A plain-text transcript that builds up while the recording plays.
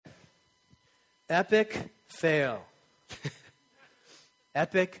Epic fail.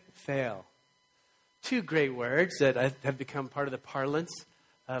 Epic fail. Two great words that have become part of the parlance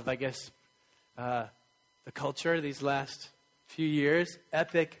of, I guess, the culture these last few years.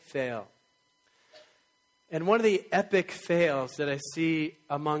 Epic fail. And one of the epic fails that I see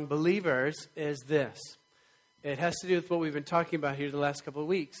among believers is this. It has to do with what we've been talking about here the last couple of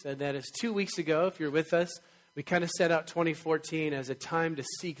weeks. And that is 2 weeks ago, if you're with us, we kind of set out 2014 as a time to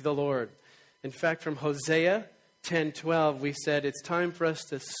seek the Lord. In fact, from Hosea 10:12, we said it's time for us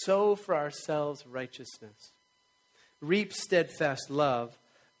to sow for ourselves righteousness. Reap steadfast love.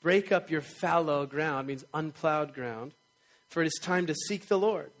 Break up your fallow ground, means unplowed ground. For it is time to seek the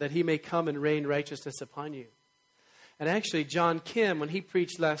Lord, that he may come and rain righteousness upon you. And actually, John Kim, when he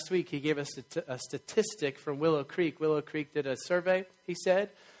preached last week, he gave us a statistic from Willow Creek. Willow Creek did a survey, he said,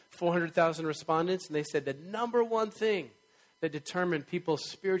 400,000 respondents, and they said the number one thing that determined people's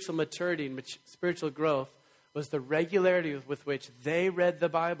spiritual maturity and spiritual growth was the regularity with which they read the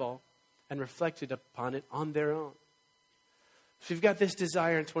Bible and reflected upon it on their own. So you've got this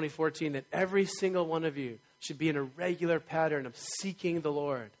desire in 2014 that every single one of you should be in a regular pattern of seeking the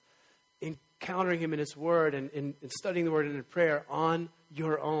Lord, encountering him in his word and studying the word and in prayer on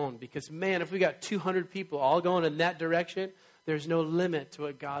your own. Because, man, if we got 200 people all going in that direction, there's no limit to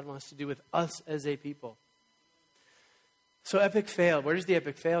what God wants to do with us as a people. So epic fail, where does the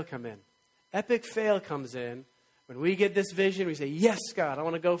epic fail come in? Epic fail comes in when we get this vision, we say, yes, God, I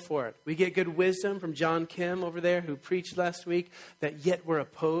want to go for it. We get good wisdom from John Kim over there who preached last week that yet we're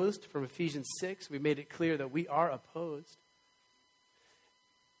opposed from Ephesians 6. We made it clear that we are opposed.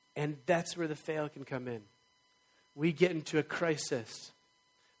 And that's where the fail can come in. We get into a crisis.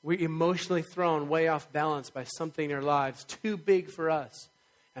 We're emotionally thrown way off balance by something in our lives too big for us.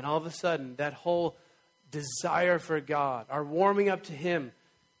 And all of a sudden, that whole desire for God, our warming up to him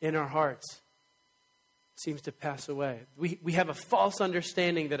in our hearts, seems to pass away. We have a false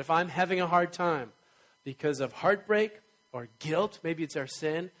understanding that if I'm having a hard time because of heartbreak or guilt, maybe it's our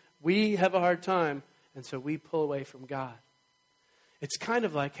sin, we have a hard time, and so we pull away from God. It's kind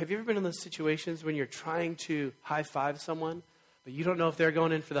of like, have you ever been in those situations when you're trying to high-five someone, but you don't know if they're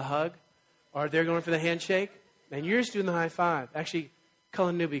going in for the hug or they're going for the handshake, and you're just doing the high-five? Actually,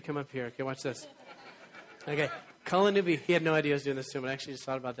 Cullen Newby, come up here. Okay, watch this. Okay, Cullen Newby, he had no idea I was doing this to him, but I actually just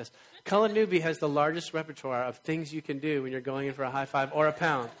thought about this. Cullen Newby has the largest repertoire of things you can do when you're going in for a high five or a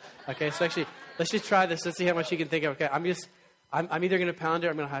pound. Okay, so actually, let's just try this. Let's see how much you can think of. Okay, I'm either going to pound it or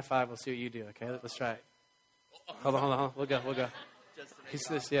I'm going to high five. We'll see what you do. Okay, let's try it. Hold on. We'll go. He's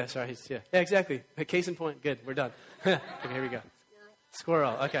this, yeah, sorry. Yeah, exactly. Case in point. Good, we're done. Okay, here we go.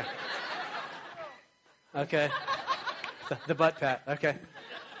 Squirrel. Okay. The butt pat.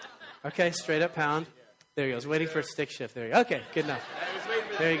 Okay, straight up pound. There he goes, waiting for a stick shift. There you go. Okay, good enough.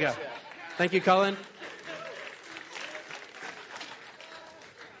 There you go. Thank you, Cullen.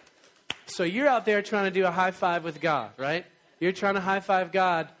 So you're out there trying to do a high five with God, right? You're trying to high five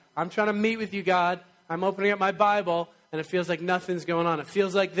God. I'm trying to meet with you, God. I'm opening up my Bible, and it feels like nothing's going on. It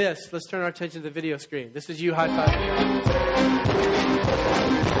feels like this. Let's turn our attention to the video screen. This is you high fiving God.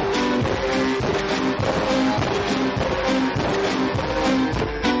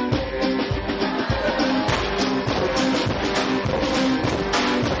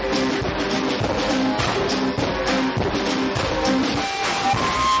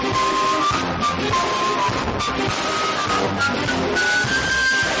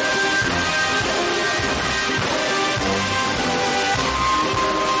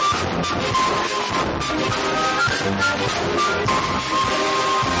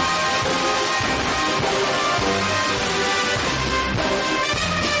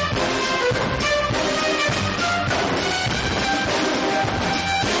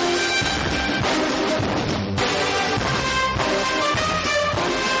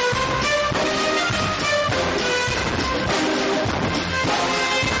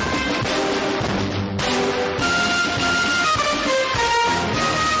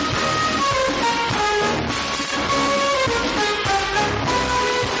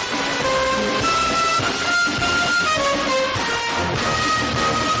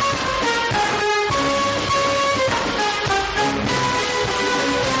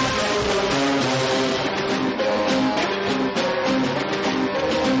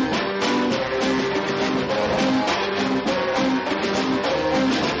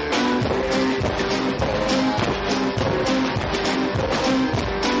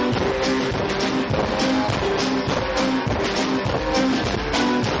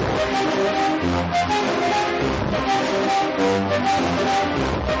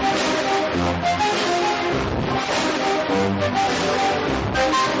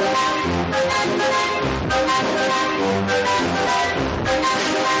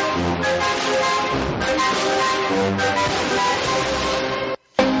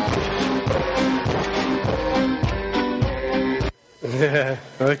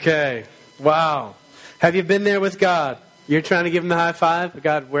 Okay. Wow. Have you been there with God? You're trying to give him the high five?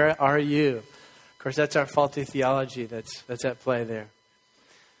 God, where are you? Of course, that's our faulty theology that's at play there.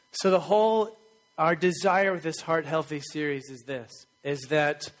 So our desire with this Heart Healthy series is this, is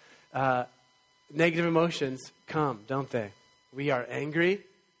that negative emotions come, don't they? We are angry.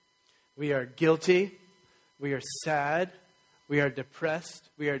 We are guilty. We are sad. We are depressed.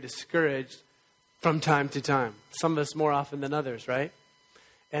 We are discouraged from time to time. Some of us more often than others, right?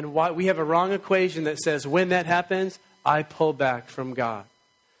 And we have a wrong equation that says when that happens, I pull back from God.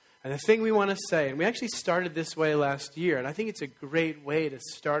 And the thing we want to say, and we actually started this way last year, and I think it's a great way to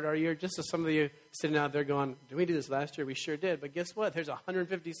start our year. Just so some of you sitting out there going, did we do this last year? We sure did. But guess what? There's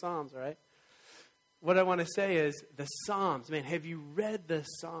 150 Psalms, right? What I want to say is the Psalms. Man, have you read the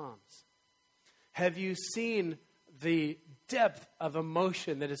Psalms? Have you seen the depth of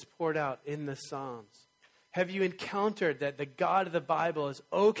emotion that is poured out in the Psalms? Have you encountered that the God of the Bible is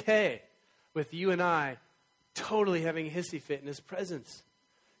okay with you and I totally having a hissy fit in his presence?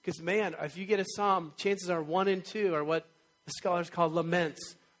 Because, man, if you get a psalm, chances are 1 and 2 are what the scholars call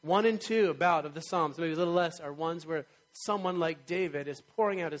laments. 1 and 2 of the Psalms, maybe a little less, are ones where someone like David is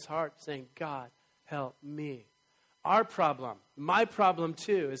pouring out his heart saying, God, help me. Our problem, my problem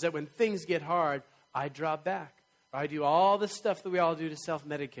too, is that when things get hard, I drop back. I do all the stuff that we all do to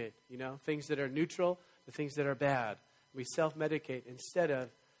self-medicate, things that are neutral, the things that are bad. We self-medicate instead of,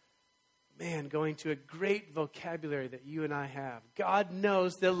 going to a great vocabulary that you and I have. God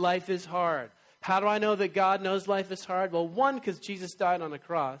knows that life is hard. How do I know that God knows life is hard? Well, 1, because Jesus died on the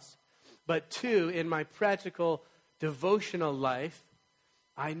cross. But 2, in my practical devotional life,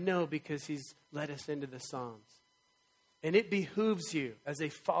 I know because he's led us into the Psalms. And it behooves you as a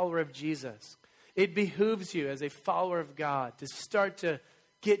follower of Jesus. It behooves you as a follower of God to start to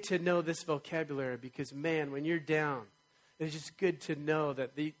get to know this vocabulary because, man, when you're down, it's just good to know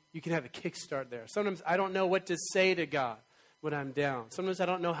that you can have a kickstart there. Sometimes I don't know what to say to God when I'm down. Sometimes I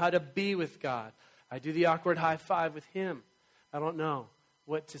don't know how to be with God. I do the awkward high five with him. I don't know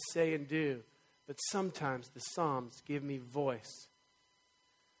what to say and do. But sometimes the Psalms give me voice.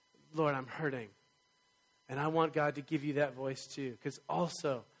 Lord, I'm hurting. And I want God to give you that voice too. Because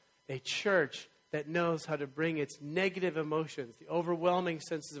also, a church that knows how to bring its negative emotions, the overwhelming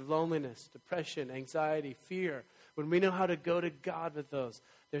senses of loneliness, depression, anxiety, fear, when we know how to go to God with those,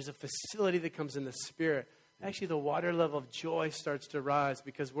 there's a facility that comes in the Spirit. Actually, the water level of joy starts to rise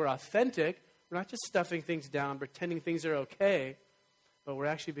because we're authentic. We're not just stuffing things down, pretending things are okay, but we're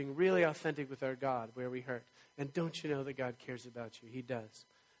actually being really authentic with our God where we hurt. And don't you know that God cares about you? He does.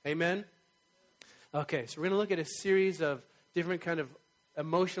 Amen? Okay, so we're going to look at a series of different kind of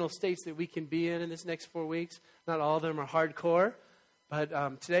emotional states that we can be in this next 4 weeks. Not all of them are hardcore,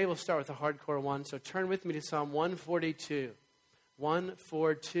 but today we'll start with a hardcore one. So turn with me to Psalm 142.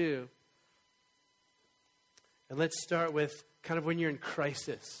 142. And let's start with kind of when you're in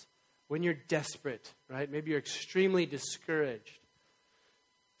crisis, when you're desperate, right? Maybe you're extremely discouraged.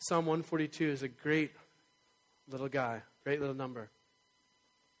 Psalm 142 is a great little guy, great little number.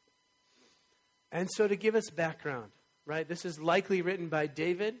 And so to give us background, right? This is likely written by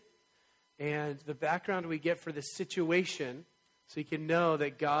David, and the background we get for the situation, so you can know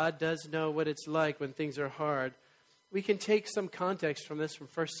that God does know what it's like when things are hard. We can take some context from this from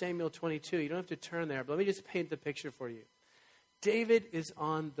 1 Samuel 22. You don't have to turn there, but let me just paint the picture for you. David is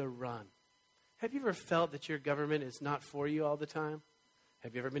on the run. Have you ever felt that your government is not for you all the time?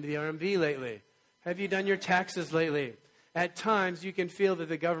 Have you ever been to the RMV lately? Have you done your taxes lately? At times, you can feel that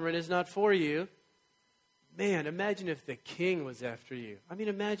the government is not for you. Man, imagine if the king was after you. I mean,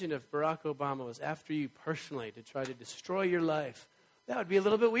 imagine if Barack Obama was after you personally to try to destroy your life. That would be a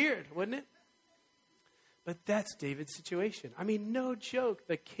little bit weird, wouldn't it? But that's David's situation. I mean, no joke.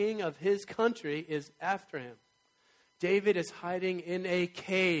 The king of his country is after him. David is hiding in a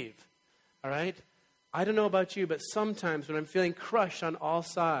cave, all right? I don't know about you, but sometimes when I'm feeling crushed on all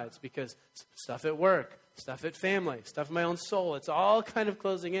sides because stuff at work, stuff at family, stuff in my own soul, it's all kind of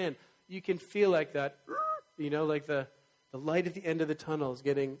closing in. You can feel like that. Like the light at the end of the tunnel is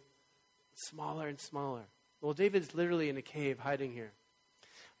getting smaller and smaller. Well, David's literally in a cave hiding here.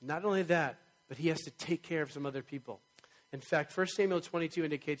 Not only that, but he has to take care of some other people. In fact, 1 Samuel 22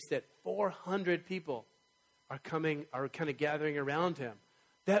 indicates that 400 people are kind of gathering around him.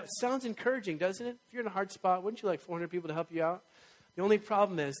 That sounds encouraging, doesn't it? If you're in a hard spot, wouldn't you like 400 people to help you out? The only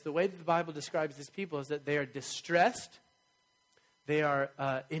problem is the way that the Bible describes these people is that they are distressed, they are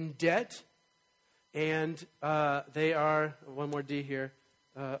in debt, and they are, one more D here,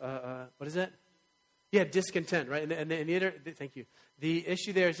 what is that? Yeah, discontent, right? Thank you. The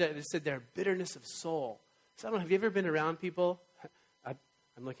issue there is that it said they're bitterness of soul. So I don't know, have you ever been around people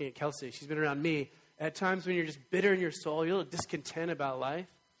I'm looking at Kelsey. She's been around me. At times when you're just bitter in your soul, you're a little discontent about life.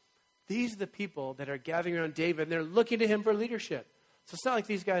 These are the people that are gathering around David, and they're looking to him for leadership. So it's not like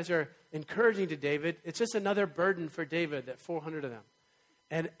these guys are encouraging to David. It's just another burden for David, that 400 of them.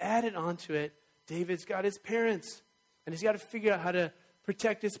 And added onto it, David's got his parents. And he's got to figure out how to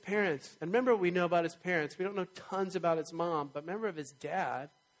protect his parents. And remember what we know about his parents. We don't know tons about his mom, but remember of his dad.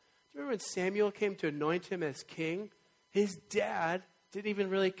 Do you remember when Samuel came to anoint him as king? His dad didn't even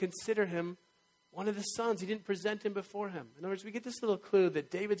really consider him one of the sons. He didn't present him before him. In other words, we get this little clue that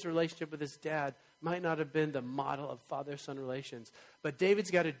David's relationship with his dad might not have been the model of father-son relations. But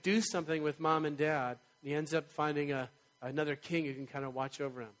David's got to do something with mom and dad, and he ends up finding another king who can kind of watch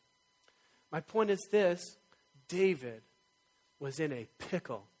over him. My point is this: David was in a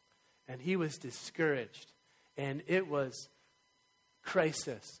pickle, and he was discouraged, and it was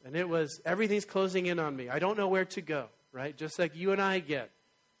crisis, and it was everything's closing in on me. I don't know where to go, right? Just like you and I get.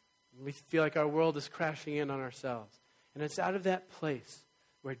 We feel like our world is crashing in on ourselves. And it's out of that place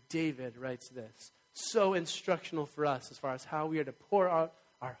where David writes this. So instructional for us as far as how we are to pour out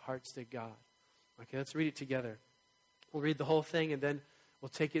our hearts to God. Okay, let's read it together. We'll read the whole thing, and then we'll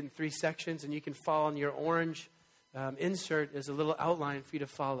take it in 3 sections, and you can follow on your orange insert as a little outline for you to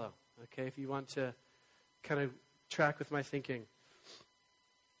follow. Okay, if you want to kind of track with my thinking.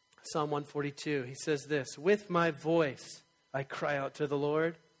 Psalm 142, he says this: with my voice I cry out to the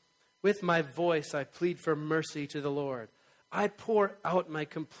Lord. With my voice I plead for mercy to the Lord. I pour out my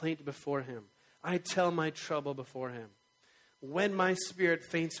complaint before him. I tell my trouble before him. When my spirit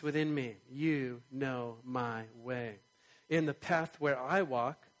faints within me, you know my way. In the path where I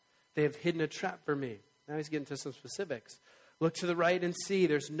walk, they have hidden a trap for me. Now he's getting to some specifics. Look to the right and see.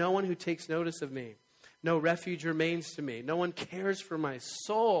 There's no one who takes notice of me. No refuge remains to me. No one cares for my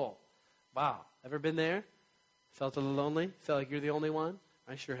soul. Wow. Ever been there? Felt a little lonely? Felt like you're the only one?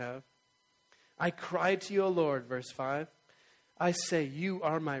 I sure have. I cry to you, O Lord, verse 5. I say, you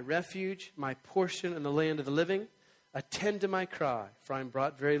are my refuge, my portion in the land of the living. Attend to my cry, for I am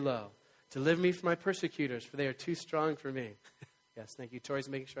brought very low. Deliver me from my persecutors, for they are too strong for me. Yes, thank you. Tori's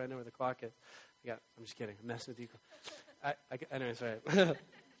making sure I know where the clock is. I'm just kidding. I'm messing with you. Anyway, sorry.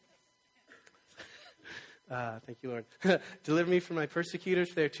 Thank you, Lord. Deliver me from my persecutors,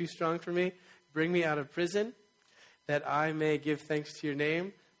 for they are too strong for me. Bring me out of prison, that I may give thanks to your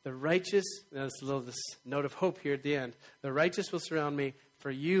name. The righteous, there's this note of hope here at the end. The righteous will surround me,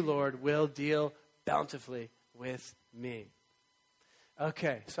 for you, Lord, will deal bountifully with me.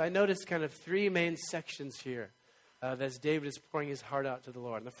 Okay, so I noticed kind of 3 main sections here as David is pouring his heart out to the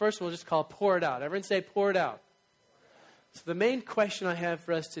Lord. And the first one we'll just call pour it out. Everyone say pour it out. So the main question I have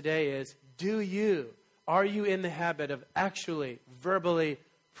for us today is, are you in the habit of actually verbally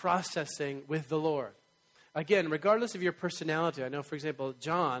processing with the Lord? Again, regardless of your personality, I know, for example,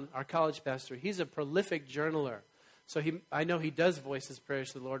 John, our college pastor, he's a prolific journaler. So I know he does voice his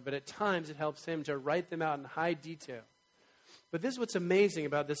prayers to the Lord, but at times it helps him to write them out in high detail. But this is what's amazing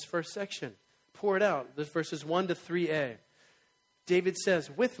about this first section. Pour it out, the verses 1 to 3a. David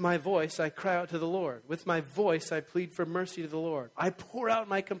says, with my voice I cry out to the Lord. With my voice I plead for mercy to the Lord. I pour out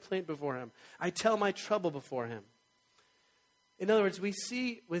my complaint before him. I tell my trouble before him. In other words, we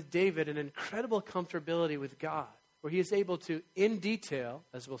see with David an incredible comfortability with God, where he is able to, in detail,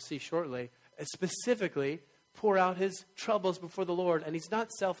 as we'll see shortly, specifically pour out his troubles before the Lord. And he's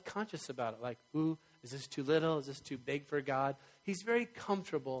not self-conscious about it, like, ooh, is this too little? Is this too big for God? He's very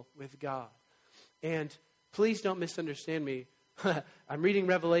comfortable with God. And please don't misunderstand me. I'm reading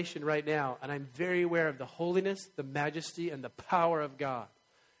Revelation right now, and I'm very aware of the holiness, the majesty, and the power of God.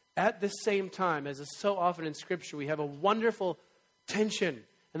 At the same time, as is so often in Scripture, we have a wonderful tension.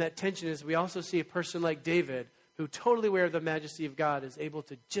 And that tension is we also see a person like David who, totally aware of the majesty of God, is able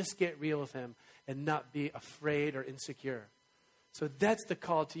to just get real with him and not be afraid or insecure. So that's the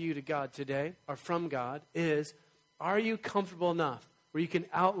call to you, to God today, or from God, is, are you comfortable enough where you can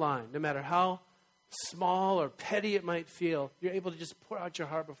outline, no matter how small or petty it might feel, you're able to just pour out your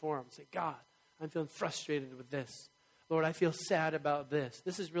heart before him and say, God, I'm feeling frustrated with this. Lord, I feel sad about this.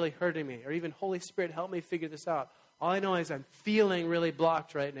 This is really hurting me. Or even, Holy Spirit, help me figure this out. All I know is I'm feeling really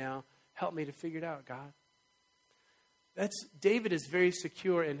blocked right now. Help me to figure it out, God. David is very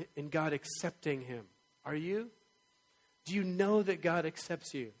secure in God accepting him. Are you? Do you know that God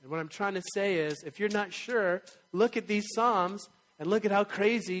accepts you? And what I'm trying to say is, if you're not sure, look at these Psalms and look at how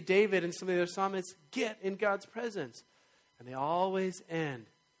crazy David and some of the other psalmists get in God's presence. And they always end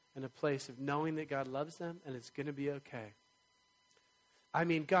in a place of knowing that God loves them and it's going to be okay. I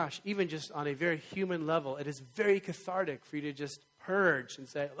mean, gosh, even just on a very human level, it is very cathartic for you to just purge and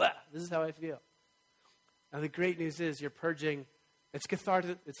say, this is how I feel. Now, the great news is you're purging It's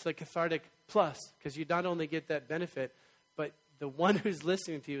cathartic. It's like cathartic plus, because you not only get that benefit, but the one who's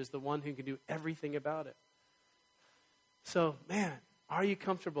listening to you is the one who can do everything about it. So, man, are you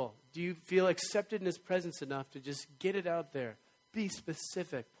comfortable? Do you feel accepted in his presence enough to just get it out there? Be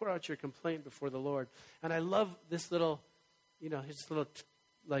specific. Pour out your complaint before the Lord. And I love this little, his little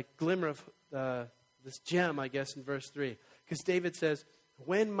glimmer of this gem, I guess, in verse 3. Because David says,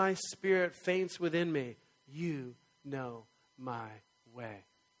 when my spirit faints within me, you know my way.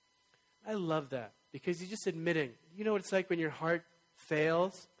 I love that because he's just admitting, you know what it's like when your heart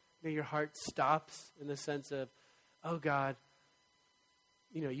fails? Your heart stops in the sense of, oh God,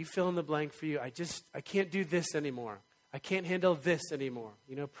 you fill in the blank for you. I can't do this anymore. I can't handle this anymore.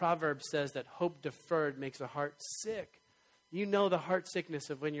 Proverbs says that hope deferred makes a heart sick. You know the heart sickness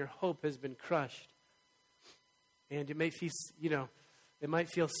of when your hope has been crushed. And it may feel, it might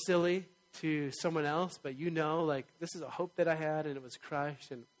feel silly to someone else, but this is a hope that I had and it was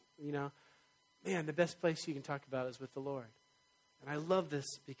crushed. And, man, the best place you can talk about is with the Lord. And I love this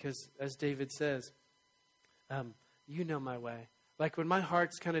because, as David says, you know my way. Like when my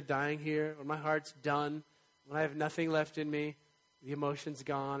heart's kind of dying here, when my heart's done, when I have nothing left in me, the emotion's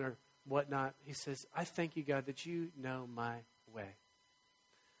gone or whatnot, he says, I thank you, God, that you know my way.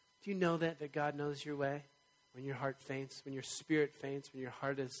 Do you know that God knows your way? When your heart faints, when your spirit faints, when your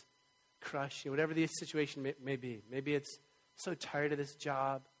heart is crushed, whatever the situation may be. Maybe it's so tired of this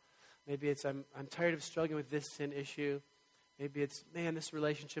job. Maybe it's I'm tired of struggling with this sin issue. Maybe it's, man, this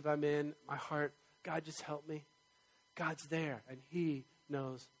relationship I'm in, my heart, God, just help me. God's there, and he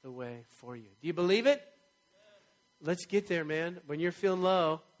knows the way for you. Do you believe it? Let's get there, man. When you're feeling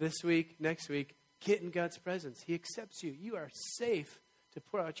low this week, next week, get in God's presence. He accepts you. You are safe to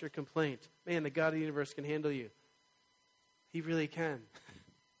pour out your complaint. Man, the God of the universe can handle you. He really can.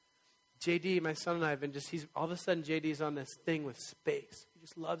 JD, my son and I have been all of a sudden JD's on this thing with space. He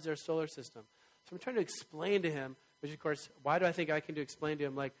just loves our solar system. So I'm trying to explain to him, which of course, why do I think I can explain to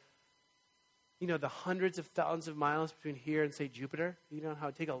him, the hundreds of thousands of miles between here and, say, Jupiter? You know how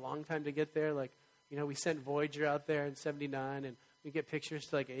it take a long time to get there? We sent Voyager out there in 79, and we get pictures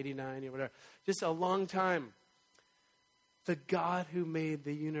to 89 or whatever. Just a long time. The God who made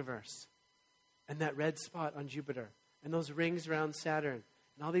the universe and that red spot on Jupiter and those rings around Saturn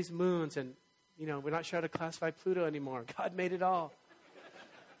and all these moons and, we're not sure how to classify Pluto anymore. God made it all.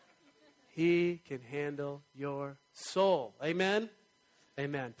 He can handle your soul. Amen?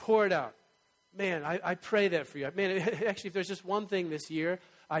 Amen. Pour it out. Man, I pray that for you. Man, actually, if there's just one thing this year,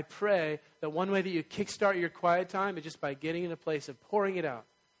 I pray that one way that you kickstart your quiet time is just by getting in a place of pouring it out.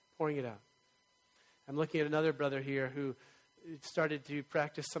 Pouring it out. I'm looking at another brother here who started to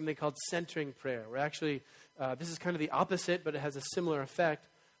practice something called centering prayer. Where actually, this is kind of the opposite, but it has a similar effect.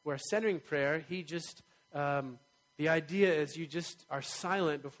 Where centering prayer, the idea is you just are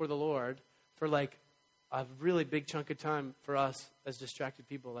silent before the Lord for a really big chunk of time for us as distracted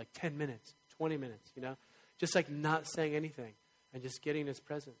people, 10 minutes, 20 minutes, just not saying anything and just getting his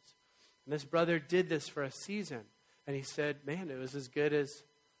presence. And this brother did this for a season, and he said, man, it was as good as,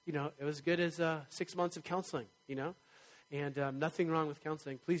 6 months of counseling, and nothing wrong with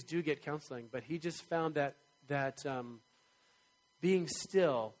counseling. Please do get counseling. But he just found that being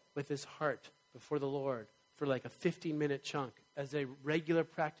still with his heart before the Lord for a 15-minute chunk as a regular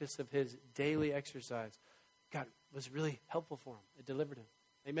practice of his daily exercise, God, was really helpful for him. It delivered him.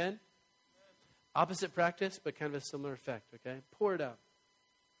 Amen? Opposite practice, but kind of a similar effect, okay? Pour it out.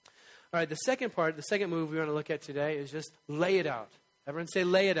 All right, the second move we want to look at today is just lay it out. Everyone say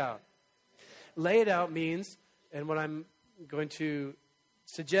lay it out. Lay it out means, and what I'm going to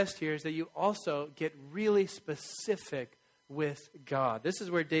suggest here is that you also get really specific with God. This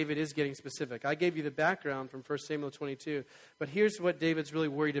is where David is getting specific. I gave you the background from 1 Samuel 22, but here's what David's really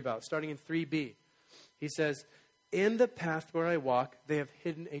worried about, starting in 3b. He says, in the path where I walk, they have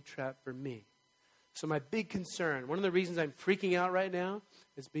hidden a trap for me. So my big concern, one of the reasons I'm freaking out right now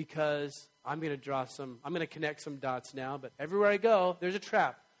is because I'm going to connect some dots now, but everywhere I go, there's a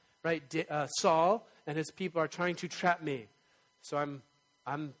trap, right? Saul and his people are trying to trap me. So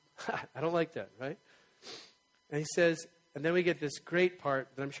I don't like that, right? And he says, and then we get this great part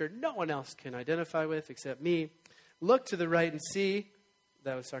that I'm sure no one else can identify with except me. Look to the right and see,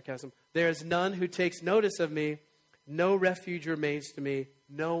 that was sarcasm, there is none who takes notice of me. No refuge remains to me.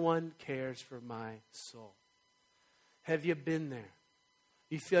 No one cares for my soul. Have you been there?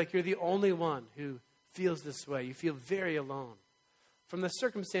 You feel like you're the only one who feels this way. You feel very alone. From the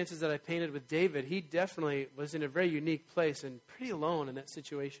circumstances that I painted with David, he definitely was in a very unique place and pretty alone in that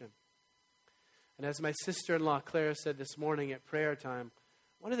situation. And as my sister-in-law Clara said this morning at prayer time,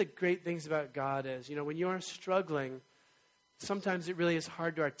 one of the great things about God is, when you are struggling Sometimes it really is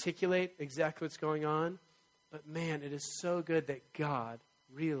hard to articulate exactly what's going on. But man, it is so good that God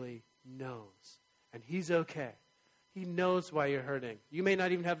really knows. And he's okay. He knows why you're hurting. You may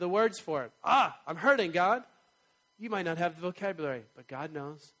not even have the words for it. I'm hurting, God. You might not have the vocabulary, but God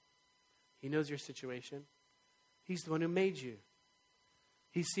knows. He knows your situation. He's the one who made you.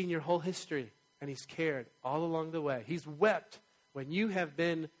 He's seen your whole history, and he's cared all along the way. He's wept when you have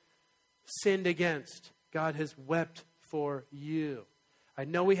been sinned against. God has wept for you. I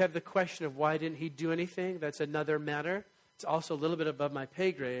know we have the question of why didn't he do anything? That's another matter. It's also a little bit above my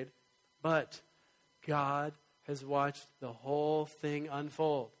pay grade, but God has watched the whole thing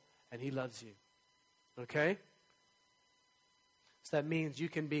unfold, and he loves you. Okay? So that means you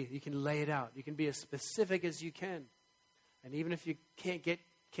can lay it out. You can be as specific as you can. And even if you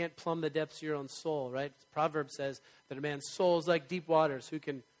can't plumb the depths of your own soul, right? Proverbs says that a man's soul is like deep waters. Who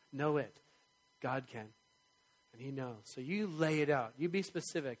can know it? God can. And he knows. So you lay it out. You be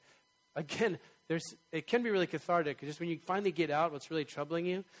specific. Again, it can be really cathartic. Just when you finally get out what's really troubling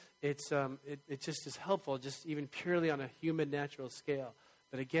you, it just is helpful, just even purely on a human natural scale.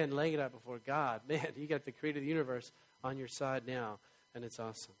 But again, laying it out before God, man, you got the creator of the universe on your side now, and it's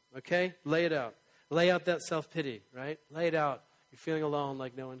awesome. Okay? Lay it out. Lay out that self-pity, right? Lay it out. You're feeling alone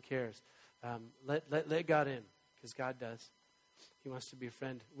like no one cares. Let God in, because God does. He wants to be a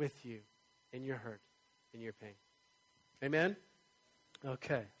friend with you in your hurt, in your pain. Amen?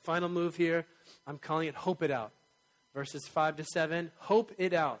 Okay. Final move here. I'm calling it hope it out. Verses 5 to 7. Hope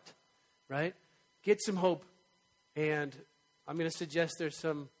it out, right? Get some hope. And I'm going to suggest there's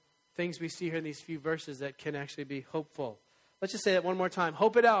some things we see here in these few verses that can actually be hopeful. Let's just say that one more time.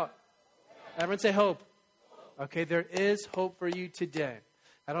 Hope it out. Everyone say hope. Okay, there is hope for you today.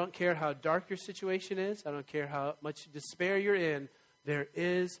 I don't care how dark your situation is. I don't care how much despair you're in. There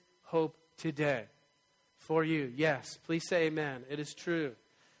is hope today for you. Yes, please say amen. It is true.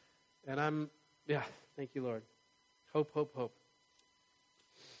 And thank you, Lord. Hope, hope, hope.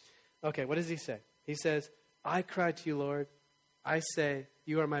 Okay, what does he say? He says, I cry to you, Lord. I say,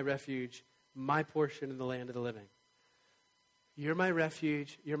 you are my refuge, my portion in the land of the living. You're my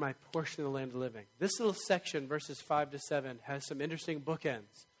refuge. You're my portion of the land of the living. This little section, verses 5 to 7, has some interesting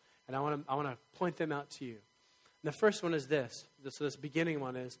bookends. And I want to point them out to you. And the first one is this. So this beginning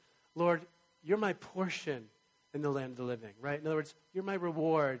one is, Lord, you're my portion in the land of the living, right? In other words, you're my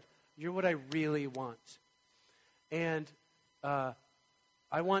reward. You're what I really want. And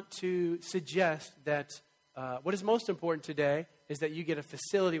I want to suggest that what is most important today is that you get a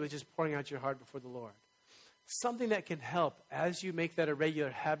facility with just pouring out your heart before the Lord. Something that can help as you make that a regular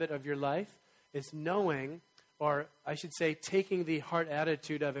habit of your life is knowing, or I should say taking the heart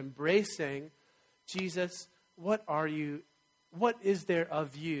attitude of embracing, Jesus, what is there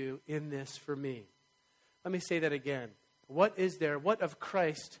of you in this for me? Let me say that again. What of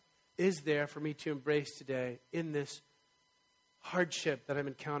Christ is there for me to embrace today in this hardship that I'm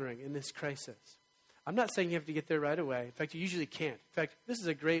encountering, in this crisis? I'm not saying you have to get there right away. In fact, you usually can't. In fact, this is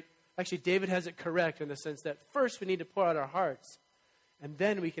actually, David has it correct in the sense that first we need to pour out our hearts, and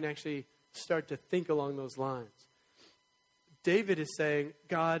then we can actually start to think along those lines. David is saying,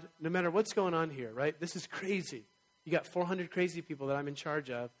 God, no matter what's going on here, right? This is crazy. You got 400 crazy people that I'm in charge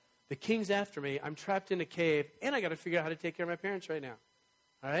of. The king's after me. I'm trapped in a cave, and I got to figure out how to take care of my parents right now.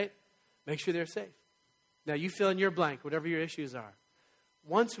 All right? Make sure they're safe. Now, you fill in your blank, whatever your issues are.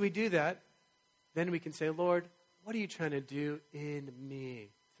 Once we do that, then we can say, Lord, what are you trying to do in me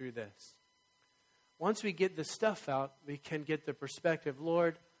through this? Once we get the stuff out, we can get the perspective,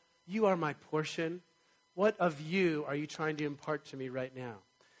 Lord, you are my portion. What of you are you trying to impart to me right now?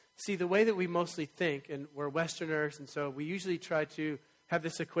 See, the way that we mostly think, and we're Westerners, and so we usually try to have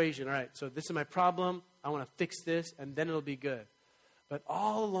this equation. All right, so this is my problem. I want to fix this, and then it'll be good. But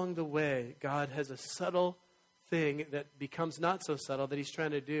all along the way, God has a subtle thing that becomes not so subtle that he's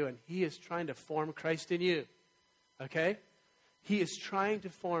trying to do, and he is trying to form Christ in you. Okay? He is trying to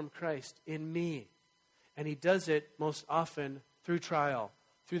form Christ in me. And he does it most often through trial,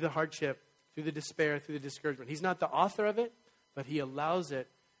 through the hardship, through the despair, through the discouragement. He's not the author of it, but he allows it,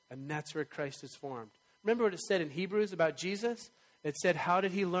 and that's where Christ is formed. Remember what it said in Hebrews about Jesus? It said, how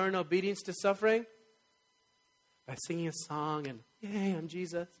did he learn obedience to suffering? By singing a song and, yay, I'm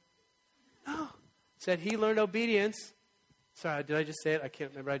Jesus. No. It said he learned obedience. Sorry, did I just say it? I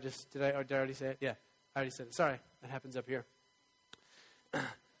can't remember. Did I already say it? Yeah, I already said it. Sorry, that happens up here.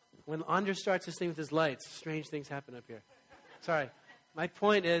 When Andres starts this thing with his lights, strange things happen up here. Sorry. My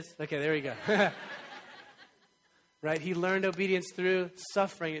point is, okay, there we go. Right? He learned obedience through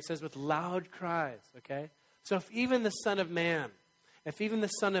suffering, it says, with loud cries, okay? So if even the Son of Man, if even the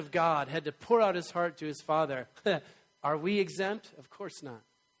Son of God had to pour out his heart to his Father, Are we exempt? Of course not.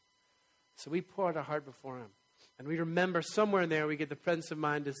 So we pour out our heart before him. And we remember somewhere in there we get the presence of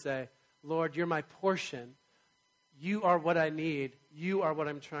mind to say, Lord, you're my portion. You are what I need. You are what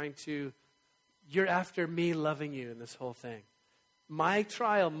I'm trying to. You're after me loving you in this whole thing. My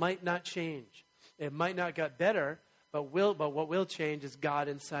trial might not change. It might not get better, but what will change is God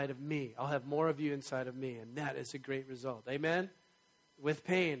inside of me. I'll have more of you inside of me, and that is a great result. Amen? With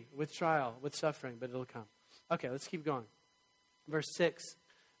pain, with trial, with suffering, but it'll come. Okay, let's keep going. Verse 6.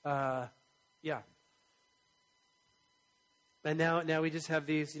 And now we just have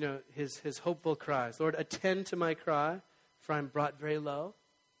these, his hopeful cries. Lord, attend to my cry, for I'm brought very low.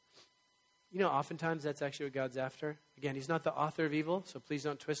 Oftentimes that's actually what God's after. Again, he's not the author of evil, so please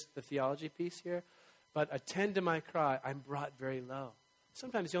don't twist the theology piece here. But attend to my cry, I'm brought very low.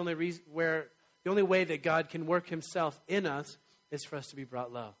 Sometimes the only way that God can work himself in us is for us to be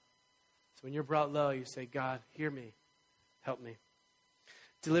brought low. So when you're brought low, you say, God, hear me, help me.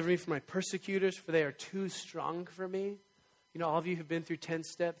 Deliver me from my persecutors, for they are too strong for me. All of you have been through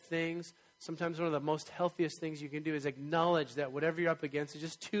 10-step things. Sometimes one of the most healthiest things you can do is acknowledge that whatever you're up against is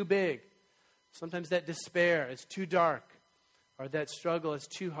just too big. Sometimes that despair is too dark, or that struggle is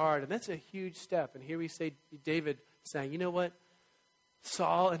too hard. And that's a huge step. And here we say David saying, you know what?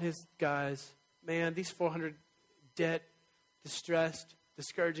 Saul and his guys, man, these 400 debt, distressed,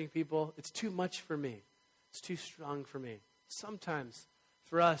 discouraging people, it's too much for me. It's too strong for me. Sometimes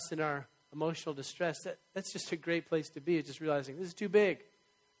for us in our emotional distress, that's just a great place to be. It's just realizing this is too big.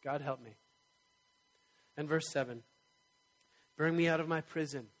 God help me. And verse 7, bring me out of my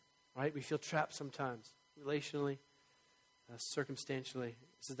prison. Right? We feel trapped sometimes, relationally, circumstantially. It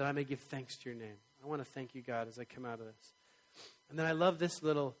says that I may give thanks to your name. I want to thank you, God, as I come out of this. And then I love this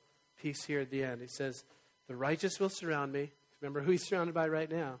little piece here at the end. It says, the righteous will surround me. Remember who he's surrounded by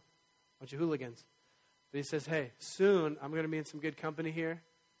right now? A bunch of hooligans. But he says, hey, soon I'm going to be in some good company here.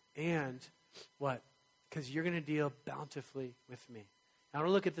 And what? Because you're going to deal bountifully with me. Now I want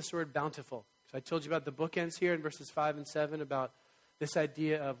to look at this word bountiful. So I told you about the bookends here in verses 5 and 7 about this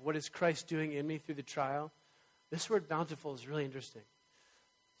idea of what is Christ doing in me through the trial. This word bountiful is really interesting.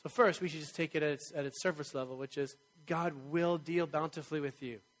 So first, we should just take it at its surface level, which is God will deal bountifully with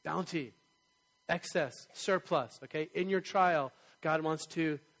you. Bounty, excess, surplus, okay? In your trial, God wants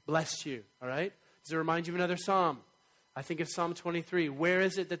to bless you, all right? Does it remind you of another psalm? I think of Psalm 23. Where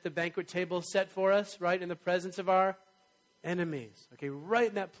is it that the banquet table is set for us? Right in the presence of our enemies. Okay, right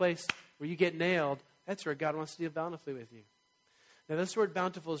in that place where you get nailed, that's where God wants to deal bountifully with you. Now, this word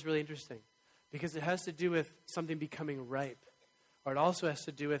bountiful is really interesting because it has to do with something becoming ripe, or it also has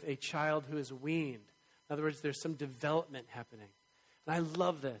to do with a child who is weaned. In other words, there's some development happening. And I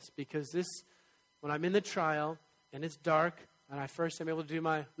love this because when I'm in the trial and it's dark and I first am able to do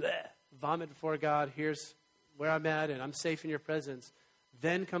my vomit before God, here's where I'm at and I'm safe in your presence,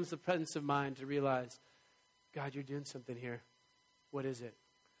 then comes the presence of mind to realize, God, you're doing something here. What is it?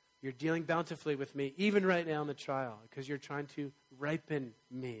 You're dealing bountifully with me, even right now in the trial, because you're trying to ripen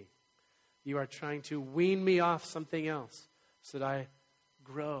me. You are trying to wean me off something else so that I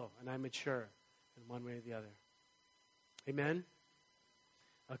grow and I mature in one way or the other. Amen?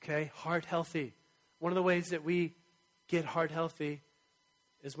 Okay, heart healthy. One of the ways that we get heart healthy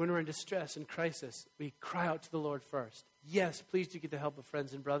is when we're in distress and crisis, we cry out to the Lord first. Yes, please do get the help of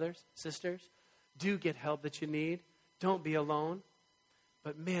friends and brothers, sisters. Do get help that you need. Don't be alone.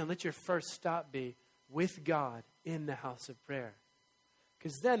 But man, let your first stop be with God in the house of prayer.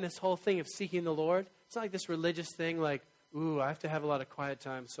 Because then this whole thing of seeking the Lord, it's not like this religious thing like, ooh, I have to have a lot of quiet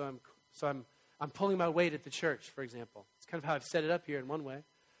time, so I'm pulling my weight at the church, for example. It's kind of how I've set it up here in one way.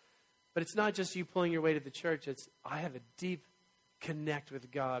 But it's not just you pulling your weight at the church. It's I have a deep connect with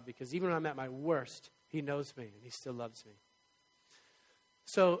God because even when I'm at my worst, he knows me and he still loves me.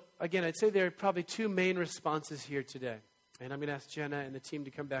 So again, I'd say there are probably two main responses here today. And I'm going to ask Jenna and the team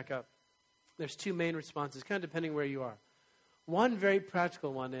to come back up. There's two main responses, kind of depending where you are. One very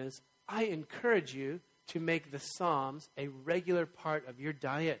practical one is, I encourage you to make the Psalms a regular part of your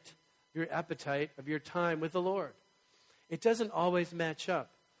diet, your appetite, of your time with the Lord. It doesn't always match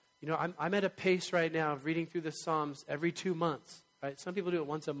up. I'm at a pace right now of reading through the Psalms every 2 months. Right? Some people do it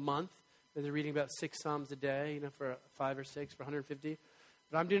once a month. They're reading about 6 Psalms a day, for 5 or 6, for 150.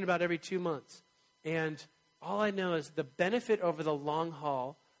 But I'm doing about every 2 months. And all I know is the benefit over the long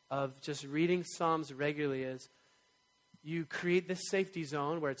haul of just reading Psalms regularly is you create this safety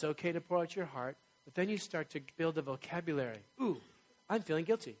zone where it's okay to pour out your heart, but then you start to build a vocabulary. Ooh, I'm feeling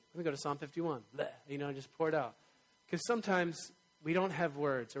guilty. Let me go to Psalm 51. Bleh, just pour it out. Because sometimes we don't have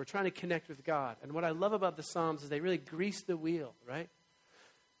words, or we're trying to connect with God. And what I love about the Psalms is they really grease the wheel, right?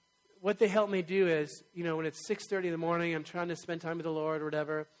 what they help me do is, when it's 6:30 in the morning, I'm trying to spend time with the Lord or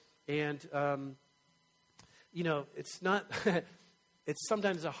whatever, and, it's not, it's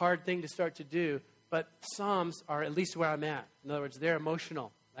sometimes a hard thing to start to do, but Psalms are at least where I'm at. In other words, they're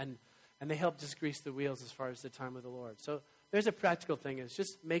emotional, and they help just grease the wheels as far as the time with the Lord. So there's a practical thing. It's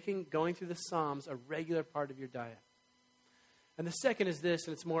just going through the Psalms a regular part of your diet. And the second is this,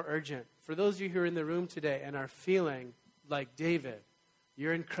 and it's more urgent. For those of you who are in the room today and are feeling like David,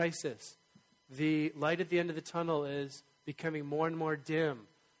 you're in crisis. The light at the end of the tunnel is becoming more and more dim.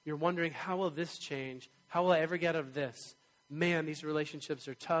 You're wondering, how will this change? How will I ever get out of this? Man, these relationships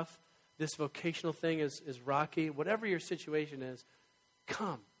are tough. This vocational thing is rocky. Whatever your situation is,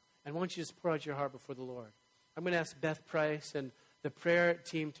 come. And why don't you just pour out your heart before the Lord? I'm going to ask Beth Price and the prayer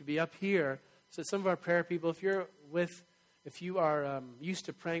team to be up here. So some of our prayer people, if you are used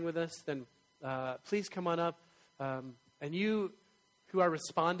to praying with us, then please come on up. And you who are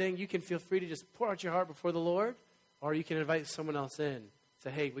responding, you can feel free to just pour out your heart before the Lord, or you can invite someone else in.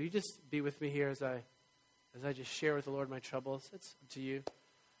 Say, hey, will you just be with me here as I just share with the Lord my troubles? It's up to you.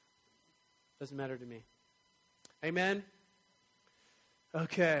 Doesn't matter to me. Amen?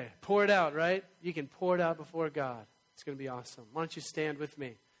 Okay, pour it out, right? You can pour it out before God. It's going to be awesome. Why don't you stand with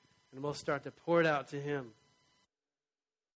me, and we'll start to pour it out to Him.